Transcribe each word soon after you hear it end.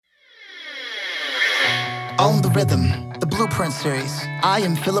On the Rhythm, the Blueprint series. I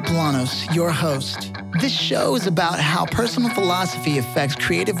am Philip Lanos, your host. This show is about how personal philosophy affects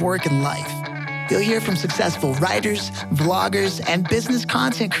creative work and life. You'll hear from successful writers, vloggers, and business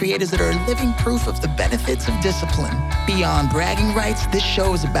content creators that are living proof of the benefits of discipline. Beyond bragging rights, this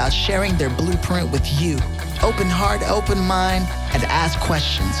show is about sharing their blueprint with you. Open heart, open mind, and ask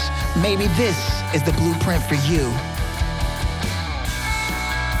questions. Maybe this is the blueprint for you.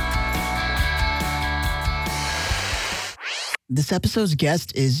 This episode's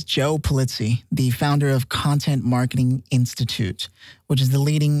guest is Joe Pulizzi, the founder of Content Marketing Institute, which is the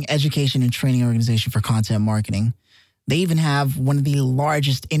leading education and training organization for content marketing. They even have one of the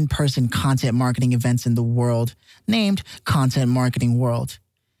largest in-person content marketing events in the world, named Content Marketing World.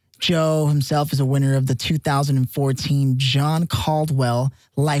 Joe himself is a winner of the 2014 John Caldwell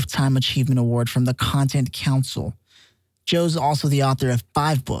Lifetime Achievement Award from the Content Council. Joe's also the author of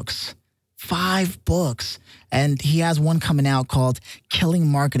 5 books. 5 books. And he has one coming out called Killing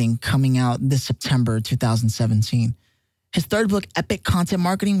Marketing, coming out this September 2017. His third book, Epic Content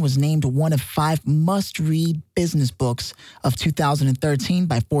Marketing, was named one of 5 must-read business books of 2013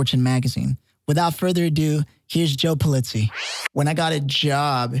 by Fortune magazine. Without further ado, here's Joe Pulizzi. When I got a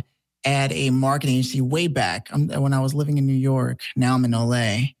job at a marketing agency way back, when I was living in New York, now I'm in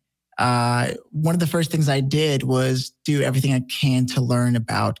LA, one of the first things I did was do everything I can to learn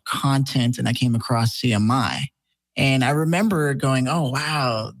about content, and I came across CMI. And I remember going, oh,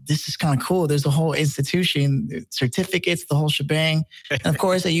 wow, this is kind of cool. There's a whole institution, certificates, the whole shebang. And of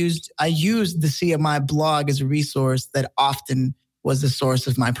course, I used the CMI blog as a resource that often was the source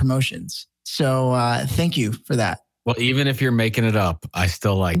of my promotions. So thank you for that. Well, even if you're making it up, I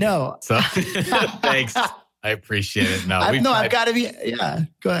still like it. So thanks. I appreciate it. I've got to be. Yeah,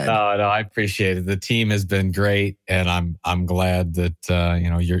 go ahead. No, I appreciate it. The team has been great, and I'm glad that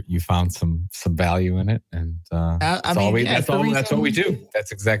you found some value in it, and that's what we do.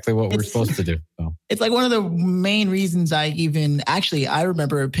 That's exactly what we're supposed to do. So. It's like one of the main reasons I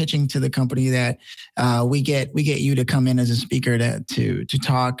remember pitching to the company that we get you to come in as a speaker to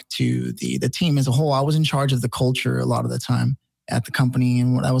talk to the team as a whole. I was in charge of the culture a lot of the time at the company,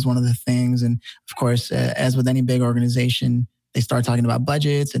 and that was one of the things. And of course, as with any big organization, they start talking about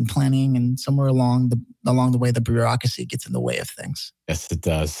budgets and planning, and somewhere along the way, the bureaucracy gets in the way of things. Yes, it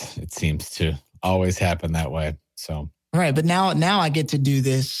does. It seems to always happen that way. So. Right. But now I get to do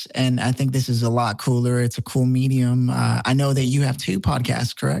this, and I think this is a lot cooler. It's a cool medium. I know that you have 2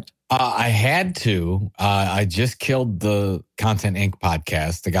 podcasts, correct? I had to. I just killed the Content Inc.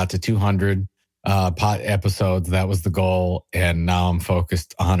 podcast. I got to 200 episodes. That was the goal. And now I'm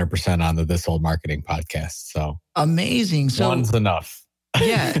focused 100% on the This Old Marketing podcast. So amazing. So one's enough.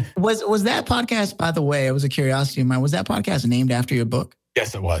 Yeah. Was that podcast, by the way, it was a curiosity of mine. Was that podcast named after your book?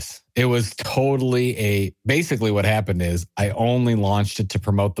 Yes, it was. It was totally basically what happened is I only launched it to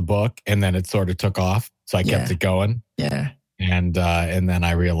promote the book, and then it sort of took off. So I kept it going. Yeah. And then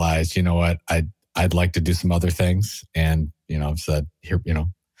I realized, you know what, I'd like to do some other things. And, said here,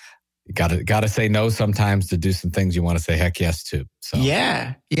 Got to say no sometimes to do some things you want to say heck yes to. So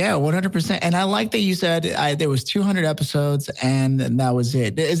yeah, 100%. And I like that you said there was 200 episodes and that was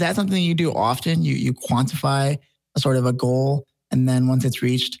it. Is that something you do often? You quantify a sort of a goal, and then once it's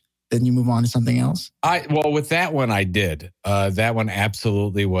reached, then you move on to something else? With that one, I did. That one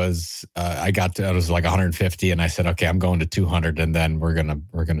absolutely was. It was like 150, and I said, okay, I'm going to 200, and then we're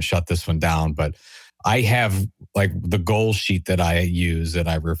gonna shut this one down. But I have like the goal sheet that I use that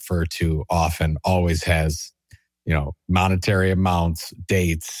I refer to often always has, monetary amounts,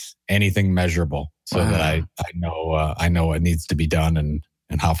 dates, anything measurable, so that I know what needs to be done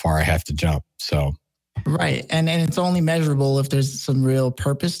and how far I have to jump. So. Right. And it's only measurable if there's some real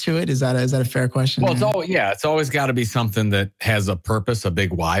purpose to it. Is that a fair question? Well, it's always got to be something that has a purpose, a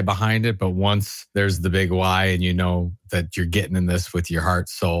big why behind it. But once there's the big why and you know that you're getting in this with your heart,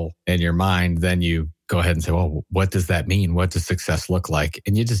 soul, and your mind, then you go ahead and say, well, what does that mean? What does success look like?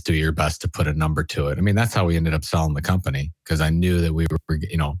 And you just do your best to put a number to it. I mean, that's how we ended up selling the company, because I knew that we were,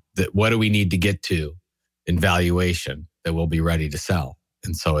 that what do we need to get to in valuation that we'll be ready to sell.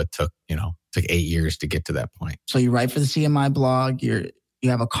 And so it took 8 years to get to that point. So you write for the CMI blog, you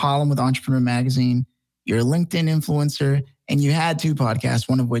have a column with Entrepreneur Magazine, you're a LinkedIn influencer, and you had 2 podcasts,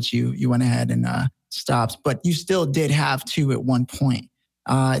 one of which you went ahead and stopped, but you still did have 2 at one point.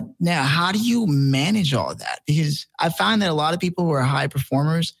 Now, how do you manage all of that? Because I find that a lot of people who are high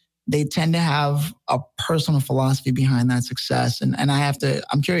performers, they tend to have a personal philosophy behind that success. And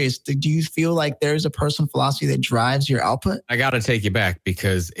I'm curious, do you feel like there's a personal philosophy that drives your output? I got to take you back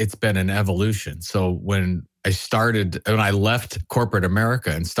because it's been an evolution. So when started when I left corporate America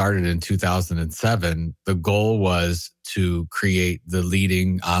and started in 2007. The goal was to create the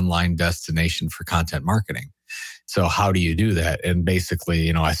leading online destination for content marketing. So how do you do that? And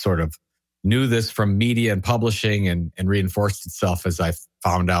basically, I sort of knew this from media and publishing and reinforced itself as I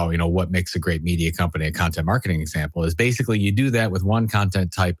found out, what makes a great media company. A content marketing example is basically you do that with one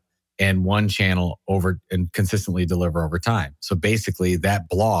content type and one channel over and consistently deliver over time. So basically that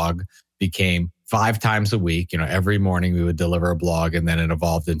blog became 5 times a week. Every morning we would deliver a blog, and then it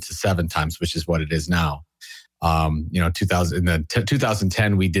evolved into 7 times, which is what it is now.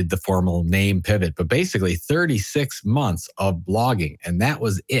 2010, we did the formal name pivot, but basically 36 months of blogging. And that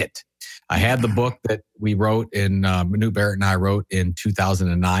was it. I had the book that we wrote Manute Barrett and I wrote in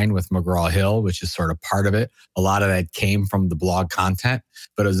 2009 with McGraw-Hill, which is sort of part of it. A lot of that came from the blog content,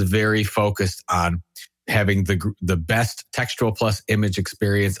 but it was very focused on having the best textual plus image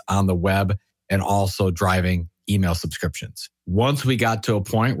experience on the web and also driving email subscriptions. Once we got to a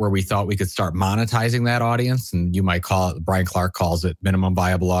point where we thought we could start monetizing that audience, and you might call it, Brian Clark calls it minimum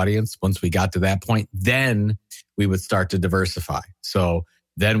viable audience. Once we got to that point, then we would start to diversify. So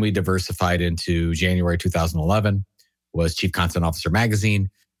then we diversified into January 2011 was Chief Content Officer Magazine,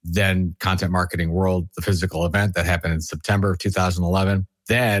 then Content Marketing World, the physical event that happened in September of 2011.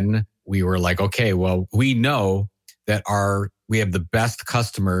 Then we were like, okay, well, we know that we have the best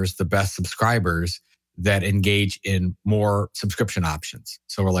customers, the best subscribers that engage in more subscription options.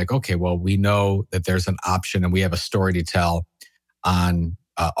 So we're like, okay, well, we know that there's an option and we have a story to tell on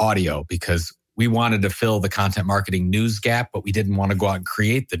audio, because we wanted to fill the content marketing news gap, but we didn't want to go out and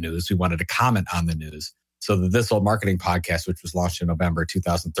create the news. We wanted to comment on the news. So the This Old Marketing podcast, which was launched in November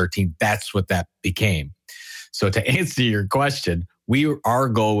 2013, that's what that became. So to answer your question, our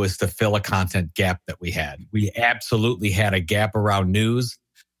goal was to fill a content gap that we had. We absolutely had a gap around news.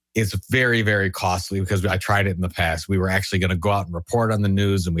 It's very, very costly because I tried it in the past. We were actually going to go out and report on the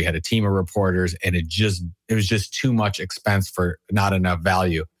news, and we had a team of reporters, and it was just too much expense for not enough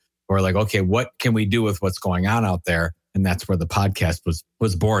value. We're like, okay, what can we do with what's going on out there? And that's where the podcast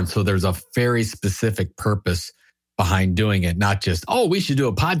was born. So there's a very specific purpose behind doing it, not just, we should do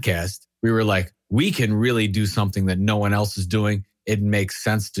a podcast. We were like, we can really do something that no one else is doing. It makes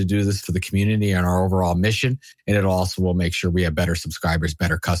sense to do this for the community and our overall mission. And it also will make sure we have better subscribers,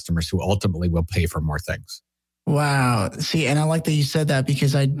 better customers who ultimately will pay for more things. Wow. See, and I like that you said that,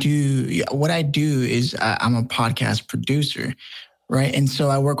 because what I do is I'm a podcast producer, right? And so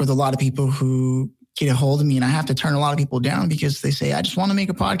I work with a lot of people who get a hold of me, and I have to turn a lot of people down because they say, I just want to make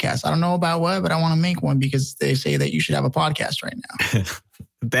a podcast. I don't know about what, but I want to make one because they say that you should have a podcast right now.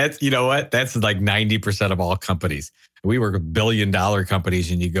 That's, you know what? That's like 90% of all companies. We work with $1 billion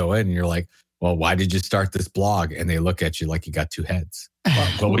companies, and you go in and you're like, well, why did you start this blog? And they look at you like you got 2 heads.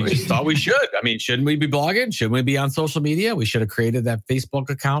 Well, we just thought we should. I mean, shouldn't we be blogging? Shouldn't we be on social media? We should have created that Facebook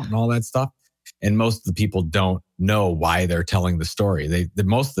account and all that stuff. And most of the people don't know why they're telling the story.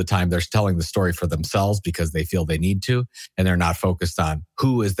 Most of the time they're telling the story for themselves because they feel they need to, and they're not focused on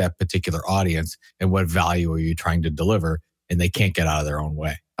who is that particular audience and what value are you trying to deliver, and they can't get out of their own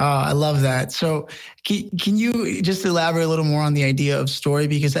way. Oh, I love that. So can you just elaborate a little more on the idea of story?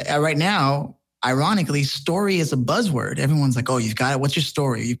 Because right now, ironically, story is a buzzword. Everyone's like, what's your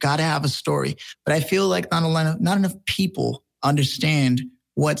story? You've got to have a story. But I feel like not enough people understand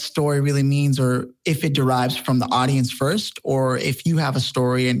what story really means, or if it derives from the audience first, or if you have a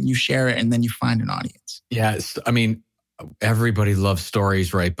story and you share it and then you find an audience. Yes. I mean, everybody loves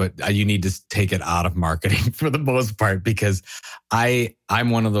stories, right? But you need to take it out of marketing for the most part, because I'm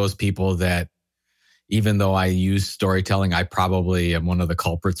one of those people that, even though I use storytelling, I probably am one of the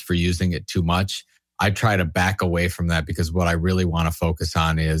culprits for using it too much. I try to back away from that, because what I really want to focus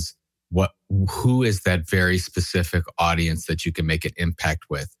on is who is that very specific audience that you can make an impact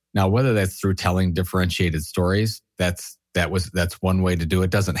with. Now, whether that's through telling differentiated stories, that's one way to do it.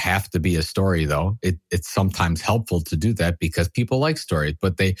 It doesn't have to be a story, though. It's sometimes helpful to do that because people like stories,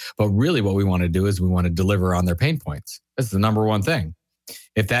 but really what we want to do is we want to deliver on their pain points. That's the number one thing.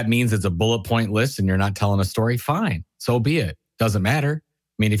 If that means it's a bullet point list and you're not telling a story, fine, so be it. Doesn't matter.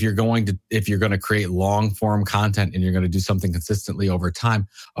 I mean, if you're going to create long form content and you're going to do something consistently over time,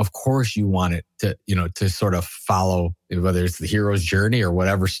 of course you want it to sort of follow, whether it's the hero's journey or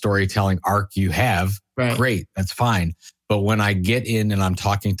whatever storytelling arc you have. Right. Great, that's fine. But when I get in and I'm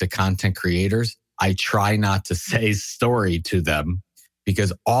talking to content creators, I try not to say story to them,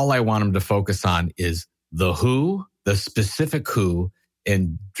 because all I want them to focus on is the who, the specific who,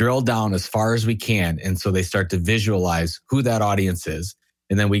 and drill down as far as we can. And so they start to visualize who that audience is.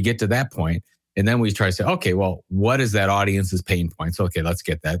 And then we get to that point, And then we try to say, okay, well, what is that audience's pain points? Okay, let's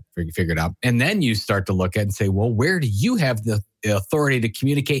get that figured out. And then you start to look at and say, well, where do you have the authority to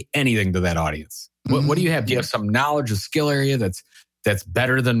communicate anything to that audience? What do you have? Do you have some knowledge or skill area that's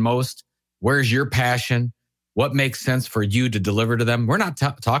better than most? Where's your passion? What makes sense for you to deliver to them? We're not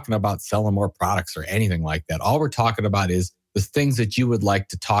talking about selling more products or anything like that. All we're talking about is the things that you would like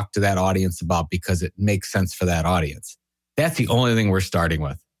to talk to that audience about because it makes sense for that audience. That's the only thing we're starting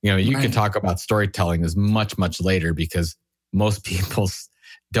with. You can talk about storytelling as much, much later because most people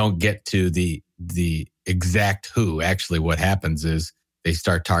don't get to the exact who. Actually, what happens is they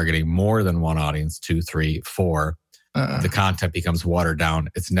start targeting more than one audience, 2, 3, 4. The content becomes watered down.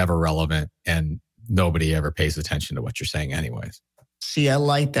 It's never relevant and nobody ever pays attention to what you're saying anyways. See, I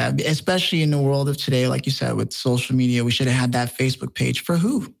like that, especially in the world of today. Like you said, with social media, we should have had that Facebook page for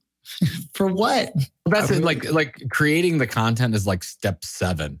who? For what? That's it. Like creating the content is like step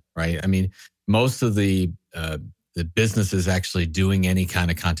 7, right? I mean, most of the businesses actually doing any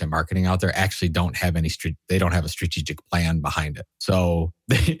kind of content marketing out there actually don't have they don't have a strategic plan behind it. So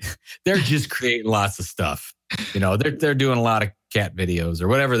they're just creating lots of stuff. They're doing a lot of cat videos or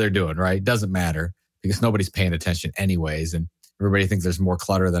whatever they're doing, right? Doesn't matter because nobody's paying attention anyways. And everybody thinks there's more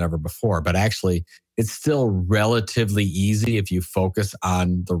clutter than ever before, but actually it's still relatively easy if you focus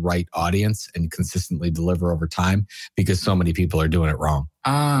on the right audience and consistently deliver over time because so many people are doing it wrong.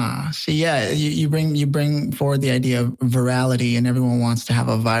 So yeah, you bring forward the idea of virality and everyone wants to have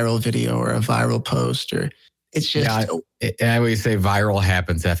a viral video or a viral post or it's just... Yeah, I always say viral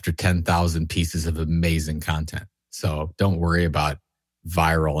happens after 10,000 pieces of amazing content. So don't worry about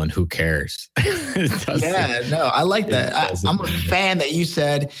viral and who cares. I like that. I'm a fan that you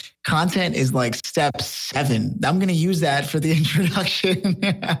said content is like step 7. I'm going to use that for the introduction.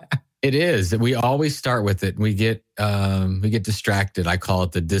 It is. We always start with it. We get distracted. I call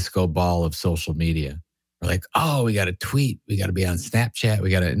it the disco ball of social media. We're like, oh, we got to tweet. We got to be on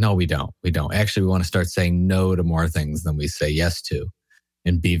Snapchat. No, we don't. Actually, we want to start saying no to more things than we say yes to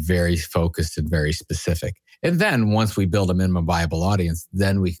and be very focused and very specific. And then once we build a minimum viable audience,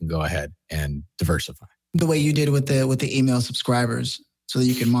 then we can go ahead and diversify. The way you did with the email subscribers so that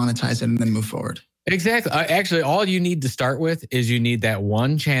you can monetize it and then move forward. Exactly. Actually, all you need to start with is you need that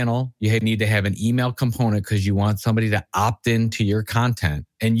one channel. You need to have an email component because you want somebody to opt into your content.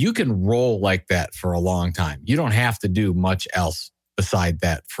 And you can roll like that for a long time. You don't have to do much else beside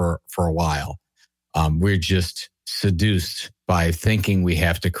that for a while. We're just seduced by thinking we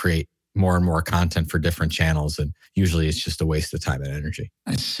have to create more and more content for different channels. And usually it's just a waste of time and energy.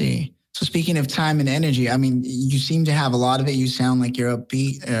 I see. So speaking of time and energy, I mean, you seem to have a lot of it. You sound like you're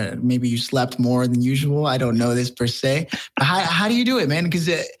upbeat. Maybe you slept more than usual. I don't know this per se. But how do you do it, man? Because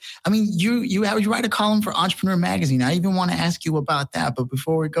you write a column for Entrepreneur Magazine. I even want to ask you about that. But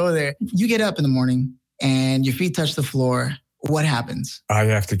before we go there, you get up in the morning and your feet touch the floor. What happens? I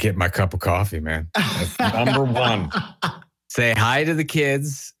have to get my cup of coffee, man. That's number one. Say hi to the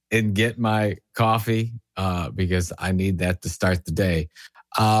kids and get my coffee because I need that to start the day.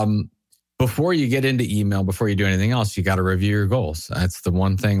 Before you get into email, before you do anything else, you got to review your goals. That's the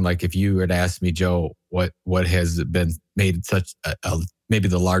one thing. Like if you had asked me, Joe, what has been made such maybe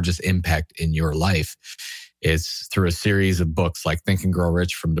the largest impact in your life, it's through a series of books like Think and Grow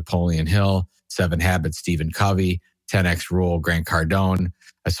Rich from Napoleon Hill, 7 Habits, Stephen Covey, 10X Rule, Grant Cardone.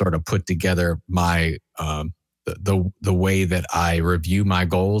 I sort of put together my the way that I review my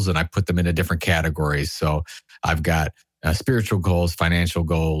goals and I put them into different categories. So I've got spiritual goals, financial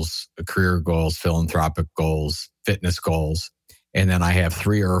goals, career goals, philanthropic goals, fitness goals. And then I have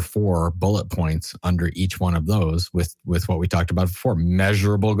 3 or 4 bullet points under each one of those with what we talked about before,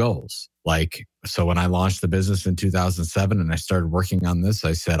 measurable goals. Like, so when I launched the business in 2007 and I started working on this,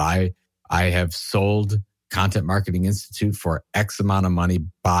 I said, I have sold Content Marketing Institute for X amount of money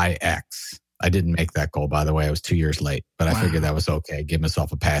by X. I didn't make that goal, by the way. I was 2 years late, but I figured that was okay. Give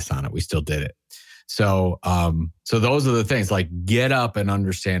myself a pass on it. We still did it. So those are the things, like get up and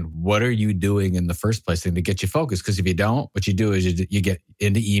understand what are you doing in the first place to get you focused. Because if you don't, what you do is you get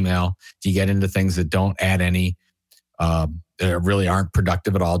into email, you get into things that don't add any, that really aren't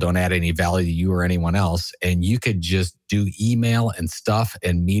productive at all, don't add any value to you or anyone else. And you could just do email and stuff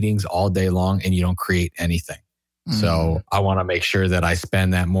and meetings all day long and you don't create anything. So I want to make sure that I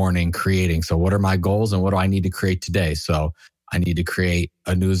spend that morning creating. So what are my goals and what do I need to create today? So I need to create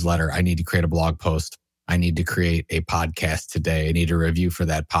a newsletter. I need to create a blog post. I need to create a podcast today. I need a review for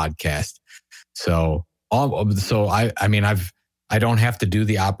that podcast. So I don't have to do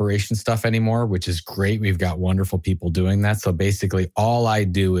the operation stuff anymore, which is great. We've got wonderful people doing that. So basically all I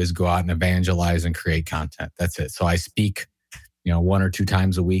do is go out and evangelize and create content. That's it. So I speak 1 or 2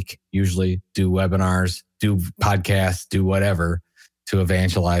 times a week, usually do webinars, do podcasts, do whatever to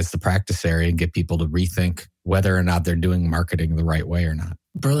evangelize the practice area and get people to rethink whether or not they're doing marketing the right way or not.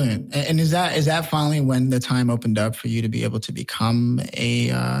 Brilliant. And is that finally when the time opened up for you to be able to become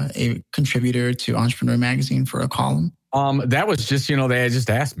a contributor to Entrepreneur Magazine for a column? That was just, they had just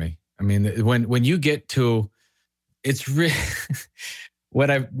asked me. I mean, when you get to, it's really,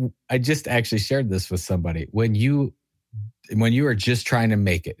 I just actually shared this with somebody. When you are just trying to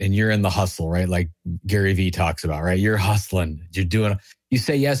make it and you're in the hustle, right? Like Gary Vee talks about, right? You're hustling, you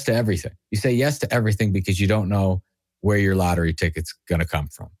say yes to everything. You say yes to everything because you don't know where your lottery ticket's going to come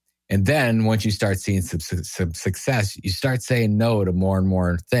from. And then once you start seeing some success, you start saying no to more and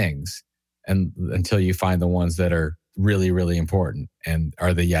more things, and until you find the ones that are really, really important and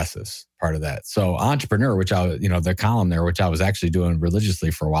are the yeses part of that. So Entrepreneur, which the column there, which I was actually doing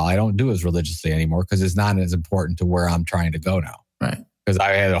religiously for a while, I don't do as religiously anymore because it's not as important to where I'm trying to go now. Right. Because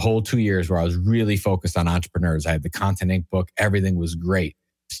I had a whole 2 years where I was really focused on entrepreneurs. I had the Content Inc. book. Everything was great.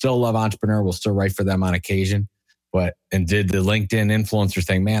 Still love Entrepreneur. We'll still write for them on occasion. And did the LinkedIn influencer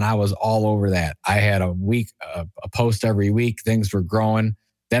thing. Man, I was all over that. I had a post every week. Things were growing.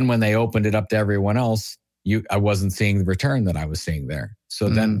 Then when they opened it up to everyone else, I wasn't seeing the return that I was seeing there. So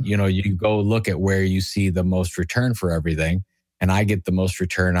then, you go look at where you see the most return for everything. And I get the most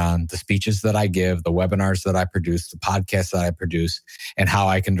return on the speeches that I give, the webinars that I produce, the podcasts that I produce, and how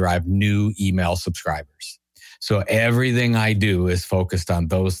I can drive new email subscribers. So everything I do is focused on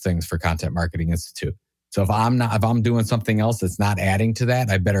those things for Content Marketing Institute. So if I'm doing something else that's not adding to that,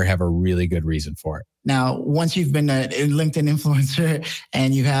 I better have a really good reason for it. Now, once you've been a LinkedIn influencer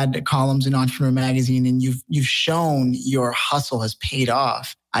and you've had columns in Entrepreneur Magazine and you've shown your hustle has paid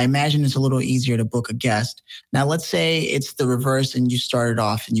off, I imagine it's a little easier to book a guest. Now, let's say it's the reverse and you started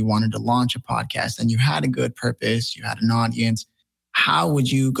off and you wanted to launch a podcast and you had a good purpose, you had an audience. How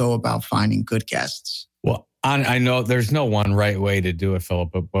would you go about finding good guests? Well, I know there's no one right way to do it, Philip,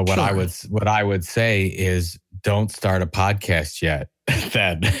 but what I would say is don't start a podcast yet.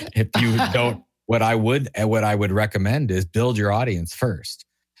 That if you don't, what I would recommend is build your audience first.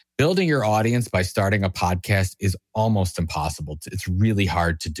 Building your audience by starting a podcast is almost impossible. It's really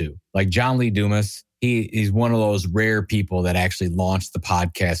hard to do. Like John Lee Dumas, he's one of those rare people that actually launched the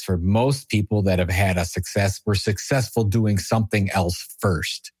podcast. For most people that have had were successful doing something else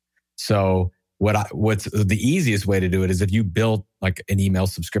first. So what's the easiest way to do it is if you build like an email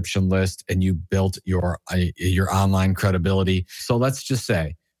subscription list and you built your online credibility. So let's just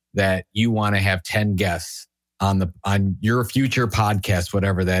say that you want to have 10 guests on your future podcast,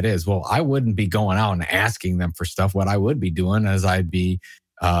 whatever that is. Well, I wouldn't be going out and asking them for stuff. What I would be doing is I'd be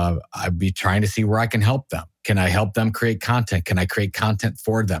trying to see where I can help them. Can I help them create content? Can I create content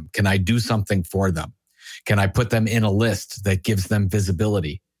for them? Can I do something for them? Can I put them in a list that gives them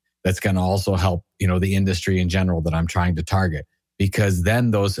visibility? That's going to also help, the industry in general that I'm trying to target. Because then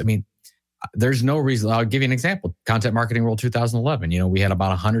there's no reason. I'll give you an example. Content Marketing World 2011. We had about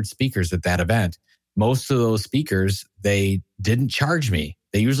 100 speakers at that event. Most of those speakers, they didn't charge me.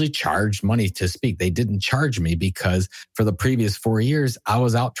 They usually charge money to speak. They didn't charge me because for the previous 4 years, I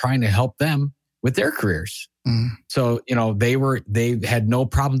was out trying to help them with their careers. So, they had no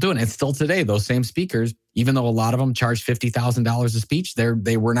problem doing it. And still today, those same speakers, even though a lot of them charge $50,000 a speech,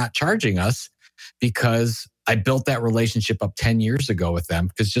 they were not charging us because I built that relationship up 10 years ago with them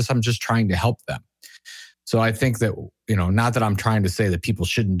because I'm just trying to help them. So I think that, not that I'm trying to say that people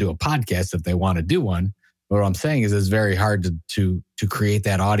shouldn't do a podcast if they want to do one. But what I'm saying is it's very hard to create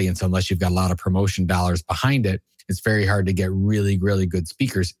that audience unless you've got a lot of promotion dollars behind it. It's very hard to get really, really good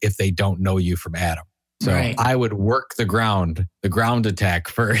speakers if they don't know you from Adam. So right. I would work the ground attack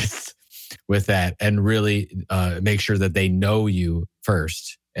first with that and really make sure that they know you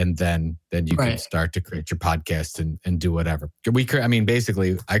first. And then you can start to create your podcast and do whatever.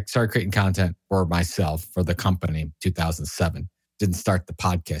 Basically, I started creating content for myself, for the company, 2007. Didn't start the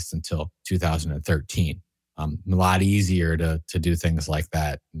podcast until 2013. A lot easier to do things like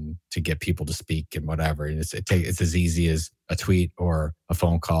that and to get people to speak and whatever. And it's as easy as a tweet or a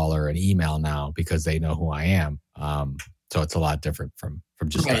phone call or an email now because they know who I am. So it's a lot different from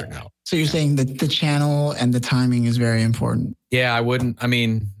just starting out. So you're saying that the channel and the timing is very important. Yeah,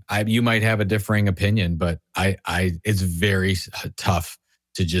 you might have a differing opinion, but it's very tough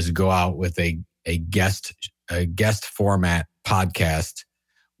to just go out with a guest format podcast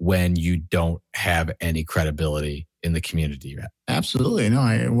when you don't have any credibility in the community yet. Absolutely. No,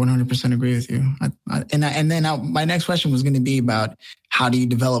 I 100% agree with you. My next question was going to be about how do you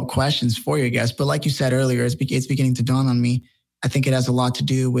develop questions for your guests? But like you said earlier, it's beginning to dawn on me. I think it has a lot to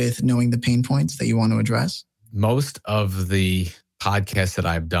do with knowing the pain points that you want to address. most of the podcasts that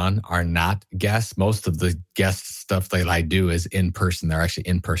I've done are not guests. Most of the guest stuff that I do is in person. They're actually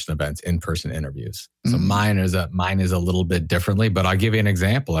in-person events, in-person interviews. So mine is a little bit differently, but I'll give you an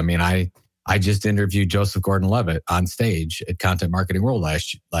example. I mean, I just interviewed Joseph Gordon-Levitt on stage at Content Marketing World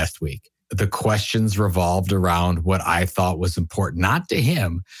last week. The questions revolved around what I thought was important, not to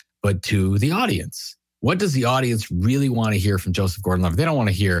him, but to the audience. What does the audience really want to hear from Joseph Gordon-Levitt? They don't want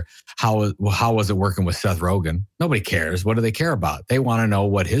to hear how was it working with Seth Rogen. Nobody cares. What do they care about? They want to know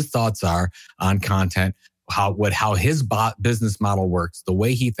what his thoughts are on content, how his business model works, the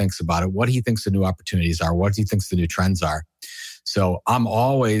way he thinks about it, what he thinks the new opportunities are, what he thinks the new trends are. So I'm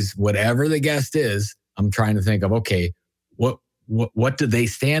always, whatever the guest is, I'm trying to think of, okay, what do they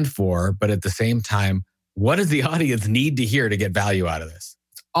stand for? But at the same time, what does the audience need to hear to get value out of this?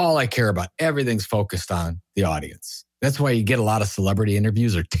 It's all I care about. Everything's focused on the audience. That's why you get a lot of celebrity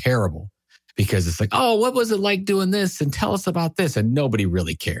interviews are terrible, because it's like, oh, what was it like doing this? And tell us about this. And nobody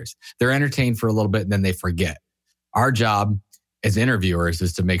really cares. They're entertained for a little bit and then they forget. Our job as interviewers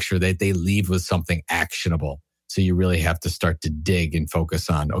is to make sure that they leave with something actionable. So you really have to start to dig and focus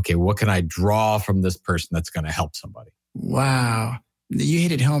on, okay, what can I draw from this person that's going to help somebody? Wow. You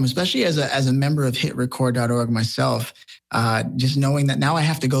hit it home, especially as a member of hitrecord.org myself, just knowing that now I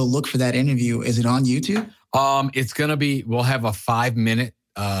have to go look for that interview. Is it on YouTube? It's going to be, we'll have a 5-minute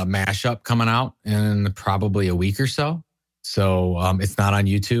mashup coming out in probably a week or so. So it's not on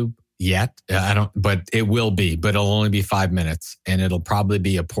YouTube yet. But it will be, but it'll only be 5 minutes, and it'll probably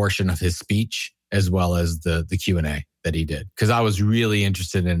be a portion of his speech as well as the Q&A that he did. Because I was really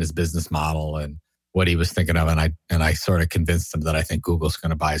interested in his business model and what he was thinking of. And I sort of convinced him that I think Google's going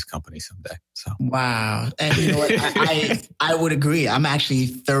to buy his company someday. So wow. And you know what? I would agree. I'm actually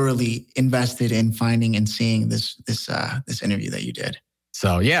thoroughly invested in finding and seeing this interview that you did.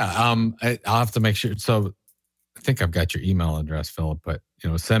 So yeah, I'll have to make sure. So I think I've got your email address, Philip, but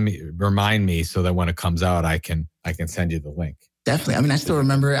remind me so that when it comes out, I can send you the link. Definitely. I mean, I still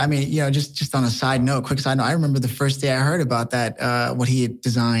remember, just on a quick side note, I remember the first day I heard about that, what he had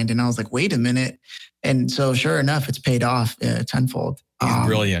designed. And I was like, wait a minute. And so sure enough, it's paid off tenfold. He's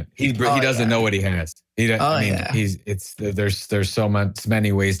brilliant. He doesn't know what he has. There's so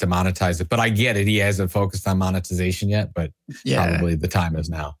many ways to monetize it, but I get it. He hasn't focused on monetization yet, but probably the time is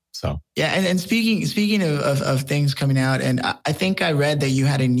now. So yeah. And speaking of things coming out, and I think I read that you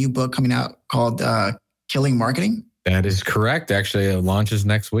had a new book coming out called Killing Marketing. That is correct. Actually, it launches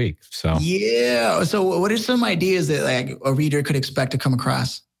next week. So yeah. So what are some ideas that like a reader could expect to come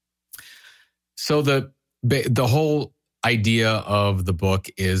across? So the whole idea of the book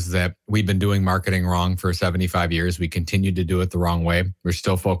is that we've been doing marketing wrong for 75 years. We continue to do it the wrong way. We're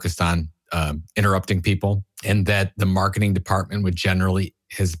still focused on interrupting people, and that the marketing department, which generally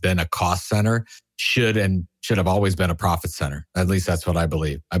has been a cost center, should have always been a profit center. At least that's what I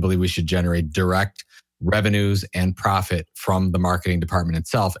believe. I believe we should generate direct revenues and profit from the marketing department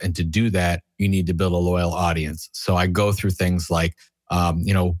itself. And to do that, you need to build a loyal audience. So I go through things like,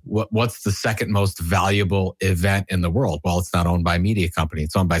 what's the second most valuable event in the world? Well, it's not owned by a media company.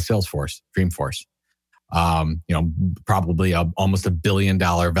 It's owned by Salesforce, Dreamforce. Probably almost $1 billion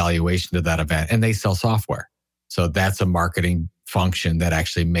valuation to that event. And they sell software. So that's a marketing function that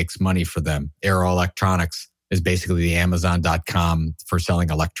actually makes money for them. Arrow Electronics is basically the Amazon.com for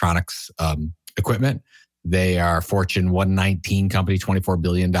selling electronics equipment. They are Fortune 119 company, $24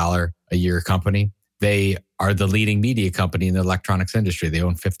 billion a year company. They are the leading media company in the electronics industry. They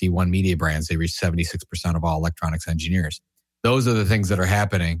own 51 media brands. They reach 76% of all electronics engineers. Those are the things that are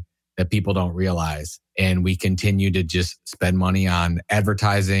happening that people don't realize. And we continue to just spend money on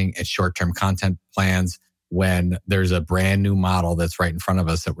advertising and short-term content plans when there's a brand new model that's right in front of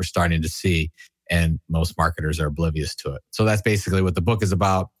us that we're starting to see. And most marketers are oblivious to it. So that's basically what the book is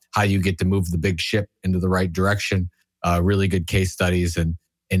about, how you get to move the big ship into the right direction, really good case studies. And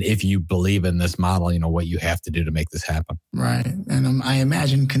if you believe in this model, what you have to do to make this happen. Right. And I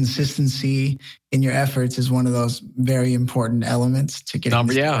imagine consistency in your efforts is one of those very important elements to get.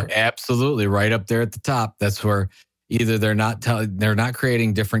 Yeah, absolutely. Right up there at the top. That's where either they're not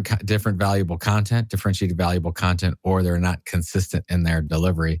creating different valuable content, differentiated valuable content, or they're not consistent in their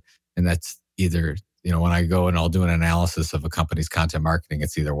delivery. And that's either, when I go and I'll do an analysis of a company's content marketing,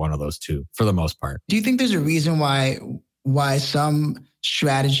 it's either one of those two for the most part. Do you think there's a reason why some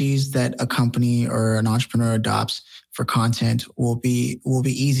strategies that a company or an entrepreneur adopts for content will be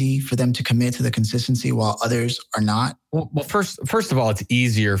easy for them to commit to the consistency while others are not? Well, first of all, it's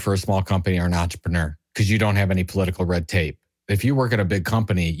easier for a small company or an entrepreneur because you don't have any political red tape. If you work at a big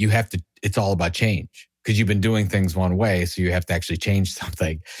company, it's all about change because you've been doing things one way. So you have to actually change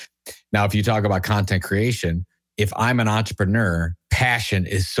something. Now, if you talk about content creation, if I'm an entrepreneur, passion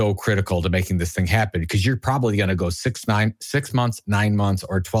is so critical to making this thing happen because you're probably going to go 6 months, 9 months,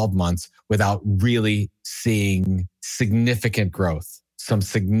 or 12 months without really seeing significant growth. A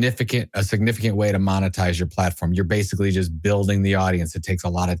significant way to monetize your platform. You're basically just building the audience. It takes a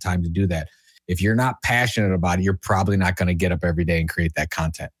lot of time to do that. If you're not passionate about it, you're probably not going to get up every day and create that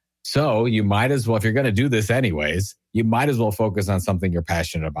content. So you might as well, if you're going to do this anyways, you might as well focus on something you're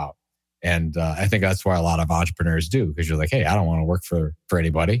passionate about. And I think that's why a lot of entrepreneurs do, because you're like, hey, I don't want to work for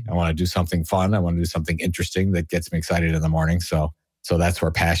anybody. I want to do something fun. I want to do something interesting that gets me excited in the morning. So that's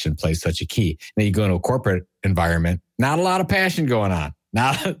where passion plays such a key. Then you go into a corporate environment, not a lot of passion going on.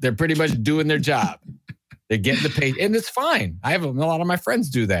 Now they're pretty much doing their job. They're getting the pay, and it's fine. I have a lot of my friends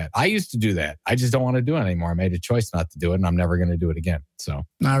do that. I used to do that. I just don't want to do it anymore. I made a choice not to do it, and I'm never going to do it again. So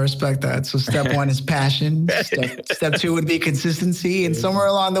I respect that. So step 1 is passion. Step 2 would be consistency, and somewhere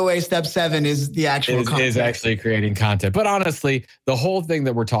along the way, step 7 is the actual content. Is actually creating content. But honestly, the whole thing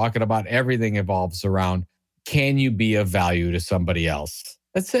that we're talking about, everything evolves around: can you be of value to somebody else?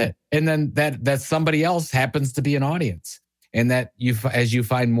 That's it. And then that somebody else happens to be an audience. And that as you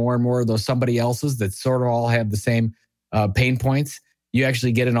find more and more of those somebody else's that sort of all have the same pain points, you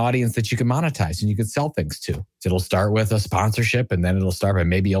actually get an audience that you can monetize and you can sell things to. It'll start with a sponsorship, and then it'll start by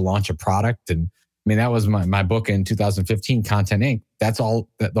maybe you'll launch a product. And I mean, that was my book in 2015, Content Inc. That's all.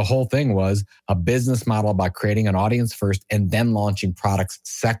 The whole thing was a business model about creating an audience first and then launching products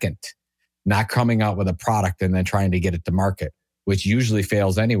second, not coming out with a product and then trying to get it to market, which usually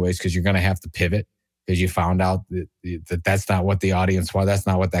fails anyways because you're going to have to pivot. Because you found out that that's not what the audience wanted. That's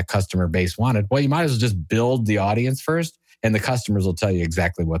not what that customer base wanted. Well, you might as well just build the audience first, and the customers will tell you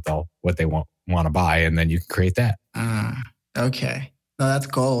exactly what they want to buy, and then you can create that. Okay. No, that's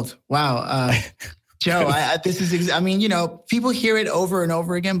gold. Wow. Joe, people hear it over and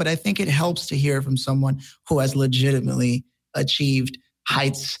over again, but I think it helps to hear it from someone who has legitimately achieved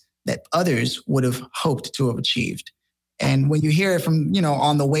heights that others would have hoped to have achieved. And when you hear it from,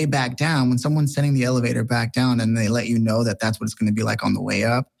 on the way back down, when someone's sending the elevator back down and they let you know that that's what it's going to be like on the way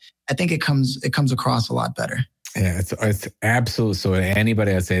up, I think it comes across a lot better. Yeah, it's absolutely. So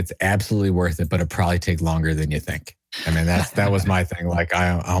anybody, I'd say it's absolutely worth it, but it probably take longer than you think. I mean, that was my thing. Like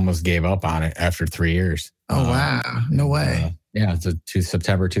I almost gave up on it after 3 years. Oh, wow. No way. It's to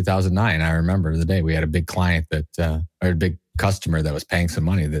September 2009. I remember the day we had a big client or a big customer that was paying some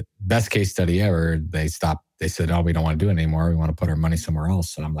money. The best case study ever, they stopped. They said, oh, we don't want to do it anymore. We want to put our money somewhere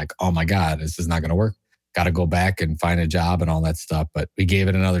else. And I'm like, oh my God, this is not going to work. Got to go back and find a job and all that stuff. But we gave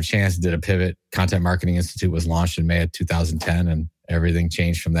it another chance, did a pivot. Content Marketing Institute was launched in May of 2010 and everything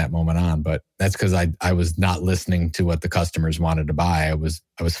changed from that moment on. But that's because I was not listening to what the customers wanted to buy. I was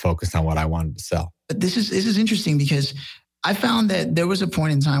focused on what I wanted to sell. But this is interesting because I found that there was a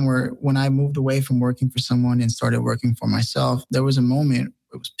point in time where when I moved away from working for someone and started working for myself, there was a moment,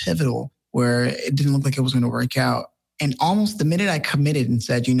 it was pivotal, where it didn't look like it was going to work out. And almost the minute I committed and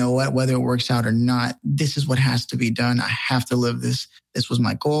said, you know what, whether it works out or not, this is what has to be done. I have to live this. This was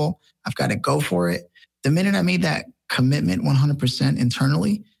my goal. I've got to go for it. The minute I made that commitment 100%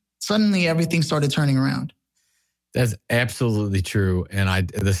 internally, suddenly everything started turning around. That's absolutely true. And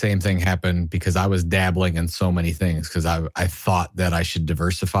the same thing happened because I was dabbling in so many things because I thought that I should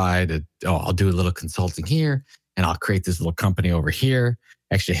diversify. I'll do a little consulting here and I'll create this little company over here.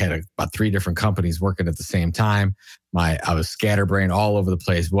 Actually had about 3 different companies working at the same time. I was scatterbrained all over the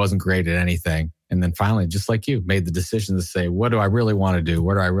place, wasn't great at anything. And then finally, just like you, made the decision to say, what do I really want to do?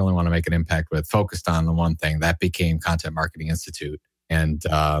 What do I really want to make an impact with? Focused on the one thing. That became Content Marketing Institute. And,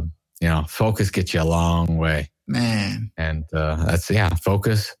 focus gets you a long way. Man. And that's,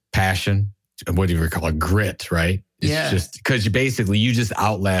 focus, passion, what do you call it? Grit, right? It's just because you just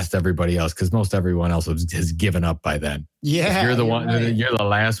outlast everybody else because most everyone else has given up by then. Yeah. You're the one, right. You're the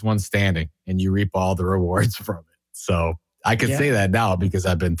last one standing and you reap all the rewards from it. So I can say that now because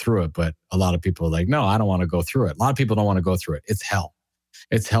I've been through it, but a lot of people are like, no, I don't want to go through it. A lot of people don't want to go through it. It's hell.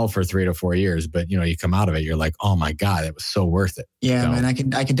 It's hell for 3 to 4 years, but you come out of it, you're like, oh my God, it was so worth it. Yeah, man, I can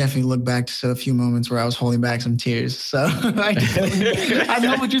definitely look back to a few moments where I was holding back some tears. So I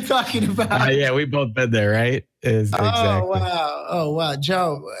know what you're talking about. Yeah, we both been there, right? Exactly. Oh, wow.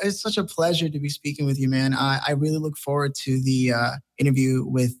 Joe, it's such a pleasure to be speaking with you, man. I really look forward to the interview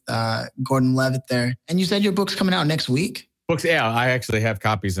with Gordon Levitt there. And you said your book's coming out next week? Books, I actually have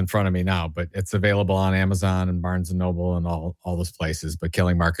copies in front of me now, but it's available on Amazon and Barnes & Noble and all those places, but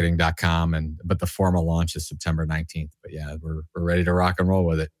killingmarketing.com. But the formal launch is September 19th. But yeah, we're ready to rock and roll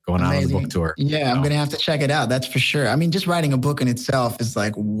with it, going on the book tour. Yeah, I'm going to have to check it out. That's for sure. I mean, just writing a book in itself is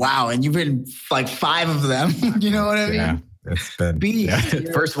like, wow. And you've written like 5 of them. You know what I mean? It's been Beast.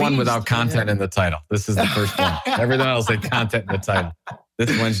 First one without content in the title. This is the first one. Everything else had content in the title.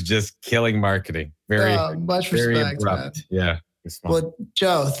 This one's just killing marketing. Very respect, abrupt. man. Yeah. Well,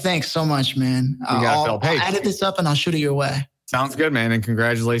 Joe, thanks so much, man. I'll edit this up and I'll shoot it your way. Sounds good, man. And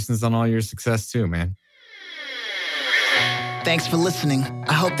congratulations on all your success too, man. Thanks for listening.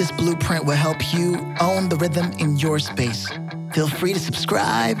 I hope this blueprint will help you own the rhythm in your space. Feel free to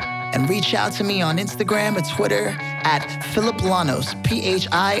subscribe and reach out to me on Instagram and Twitter at Phillip Llanos,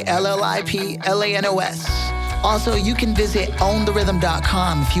 PhillipLanos. Also, you can visit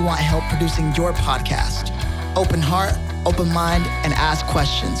owntherhythm.com if you want help producing your podcast. Open heart, open mind, and ask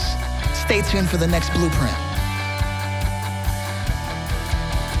questions. Stay tuned for the next blueprint.